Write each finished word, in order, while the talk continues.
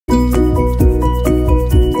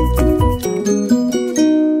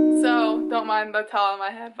go tell him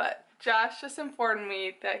I had, but Josh just informed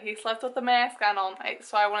me that he slept with the mask on all night,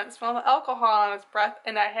 so I wouldn't smell the alcohol on his breath,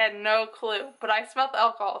 and I had no clue, but I smelled the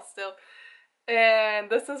alcohol still. And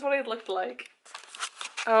this is what he looked like.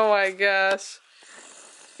 Oh my gosh.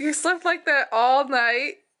 You slept like that all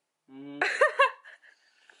night? Mm-hmm.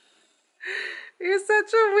 You're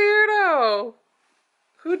such a weirdo.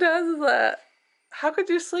 Who does that? How could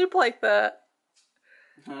you sleep like that?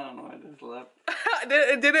 I don't know, I just slept.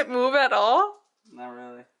 Did it move at all? Not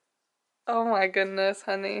really. Oh my goodness,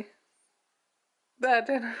 honey. That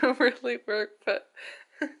didn't really work, but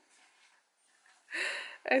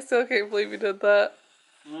I still can't believe you did that.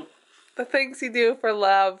 Mm. The things you do for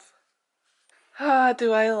love. Ah,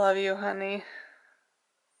 do I love you, honey.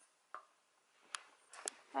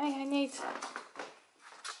 Hi, honey.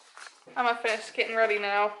 I'm gonna finish getting ready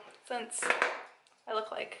now, since I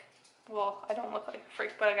look like, well, I don't look like a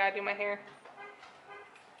freak, but I gotta do my hair.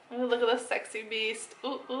 Ooh, look at this sexy beast.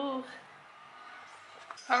 Ooh, ooh.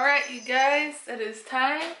 Alright, you guys, it is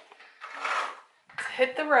time to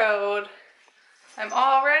hit the road. I'm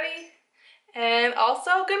all ready. And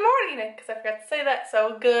also, good morning, because I forgot to say that.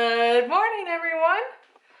 So, good morning, everyone.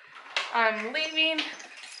 I'm leaving.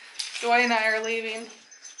 Joy and I are leaving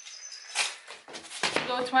to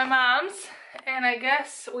go to my mom's. And I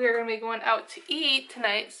guess we're going to be going out to eat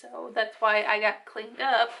tonight. So, that's why I got cleaned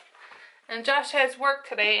up. And Josh has work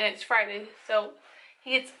today, and it's Friday. So,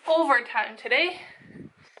 he gets overtime today.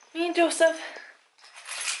 Me and Joseph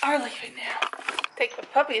are leaving now. Take the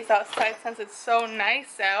puppies outside since it's so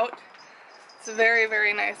nice out. It's very,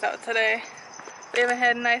 very nice out today. We haven't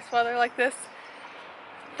had nice weather like this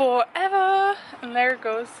forever. And there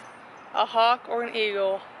goes a hawk or an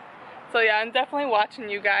eagle. So yeah, I'm definitely watching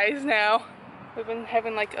you guys now. We've been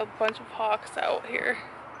having like a bunch of hawks out here.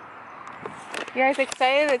 You guys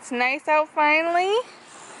excited? It's nice out finally?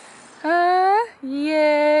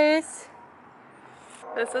 Yes.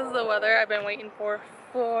 This is the weather I've been waiting for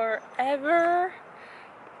forever.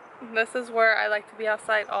 This is where I like to be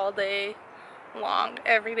outside all day long,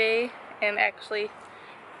 every day, and actually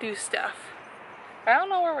do stuff. I don't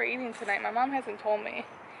know where we're eating tonight. My mom hasn't told me.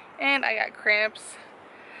 And I got cramps,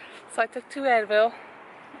 so I took 2 Advil.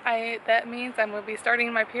 That means I'm going to be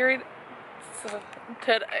starting my period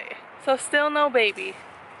today. So still no baby.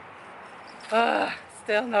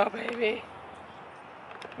 Still no baby.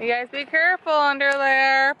 You guys be careful under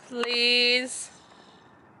there, please.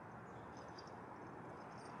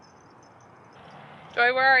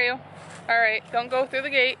 Joy, where are you? Alright, don't go through the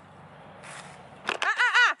gate.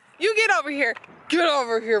 You get over here. Get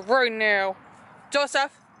over here right now.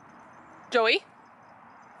 Joseph. Joey.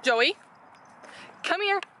 Joey. Come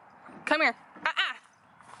here. Come here.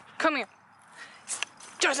 Come here.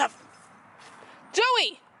 Joseph.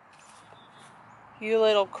 Joey. You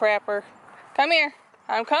little crapper. Come here.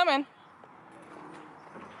 I'm coming.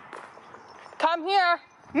 Come here.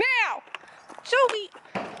 Now. Joey.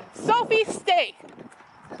 Sophie, stay.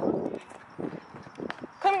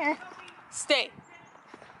 Come here. Stay.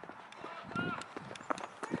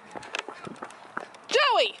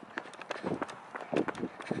 Joey!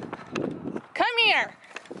 Come here.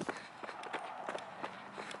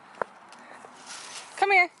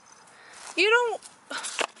 Come here. You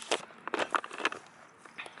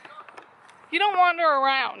don't wander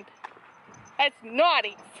around. That's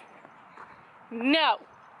naughty. No.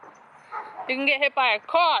 You can get hit by a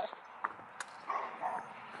car.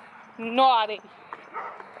 Naughty.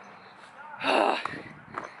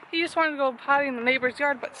 He just wanted to go potty in the neighbor's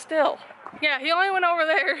yard, but still. Yeah, he only went over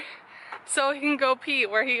there so he can go pee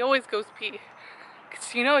where he always goes pee.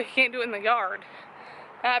 Because you know he can't do it in the yard.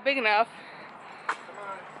 Not big enough.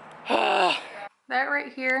 That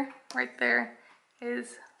right here, right there,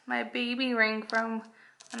 is my baby ring from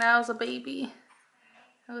when I was a baby.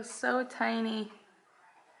 It was so tiny.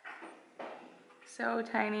 So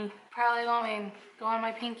tiny. Probably won't even go on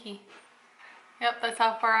my pinky. Yep, that's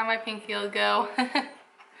how far on my pinky will go.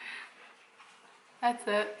 That's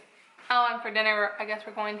it. Oh, and for dinner, I guess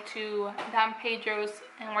we're going to Don Pedro's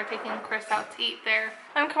and we're taking Chris out to eat there.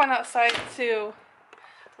 I'm coming outside to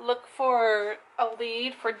look for a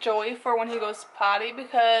lead for Joey for when he goes potty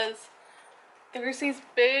because there's these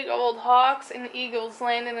big old hawks and eagles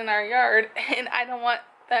landing in our yard and I don't want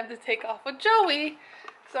them to take off with Joey.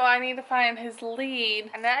 So I need to find his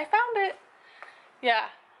lead. And then I found it. Yeah.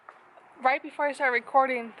 Right before I started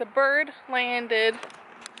recording, the bird landed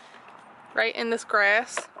right in this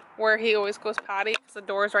grass where he always goes potty because the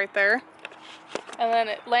door's right there. And then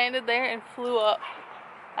it landed there and flew up.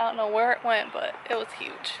 I don't know where it went, but it was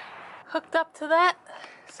huge. Hooked up to that,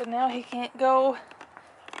 so now he can't go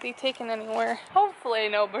be taken anywhere. Hopefully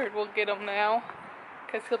no bird will get him now,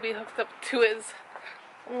 because he'll be hooked up to his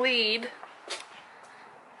lead.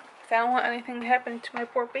 I don't want anything to happen to my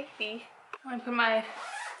poor baby. I'm gonna put my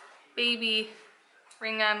baby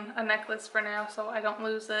ring on a necklace for now so I don't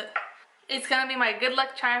lose it. It's gonna be my good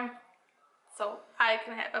luck charm so I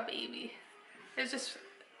can have a baby. It's just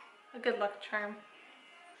a good luck charm.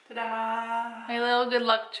 Ta-da! My little good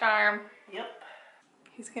luck charm. Yep.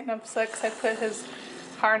 He's getting upset because I put his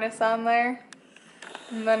harness on there.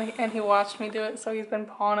 And he watched me do it, so he's been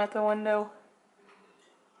pawing at the window.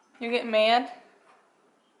 You get mad?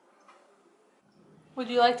 Would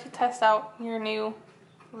you like to test out your new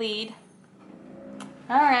lead?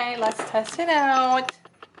 Alright, let's test it out.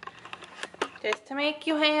 Just to make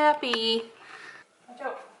you happy. Watch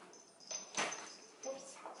out.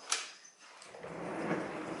 Oops.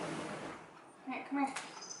 Alright, come here.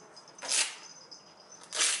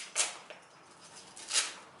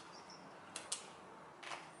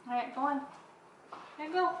 Alright, go on. There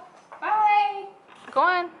you go. Bye. Go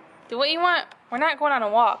on. Do what you want. We're not going on a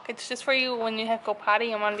walk. It's just for you when you have to go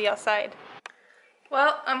potty and want to be outside.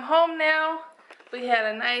 Well, I'm home now. We had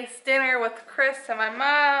a nice dinner with Chris and my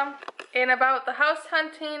mom. And about the house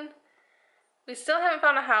hunting, we still haven't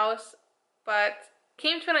found a house, but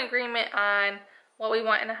came to an agreement on what we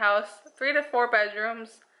want in a house. 3 to 4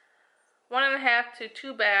 bedrooms, 1.5 to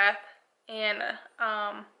 2 bath, and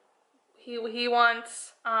he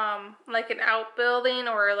wants like an outbuilding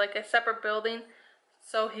or like a separate building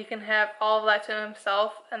so he can have all of that to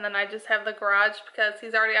himself, and then I just have the garage because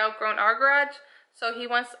he's already outgrown our garage. So he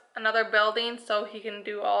wants another building so he can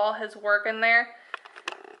do all his work in there,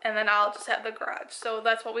 and then I'll just have the garage. So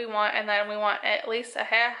that's what we want, and then we want at least a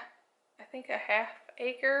half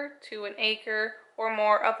acre to an acre or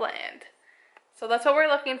more of land. So that's what we're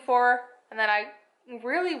looking for, and then I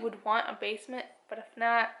really would want a basement, but if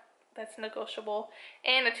not, that's negotiable,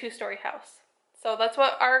 and a 2-story house. So that's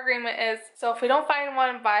what our agreement is. So if we don't find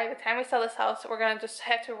one by the time we sell this house, we're gonna just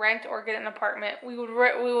have to rent or get an apartment. We would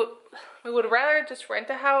rather just rent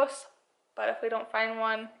a house, but if we don't find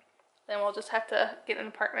one, then we'll just have to get an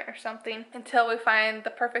apartment or something until we find the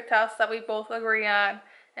perfect house that we both agree on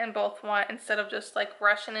and both want, instead of just like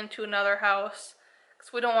rushing into another house,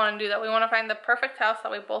 because we don't want to do that. We want to find the perfect house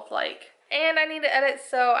that we both like. And I need to edit,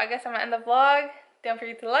 so I guess I'm gonna end the vlog. Don't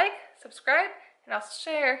forget to like, subscribe, and also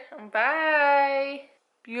share. Bye.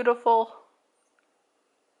 Beautiful.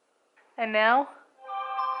 And now,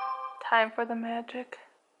 time for the magic.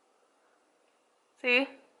 See?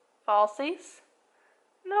 Falsies.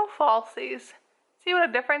 No falsies. See what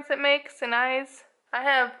a difference it makes in eyes? I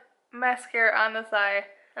have mascara on this eye,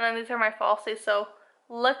 and then these are my falsies, so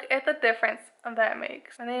look at the difference that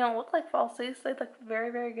makes. And they don't look like falsies. They look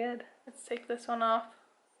very, very good. Let's take this one off.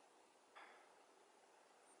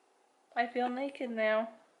 I feel naked now.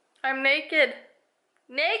 I'm naked.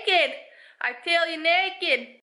 Naked! I feel you naked!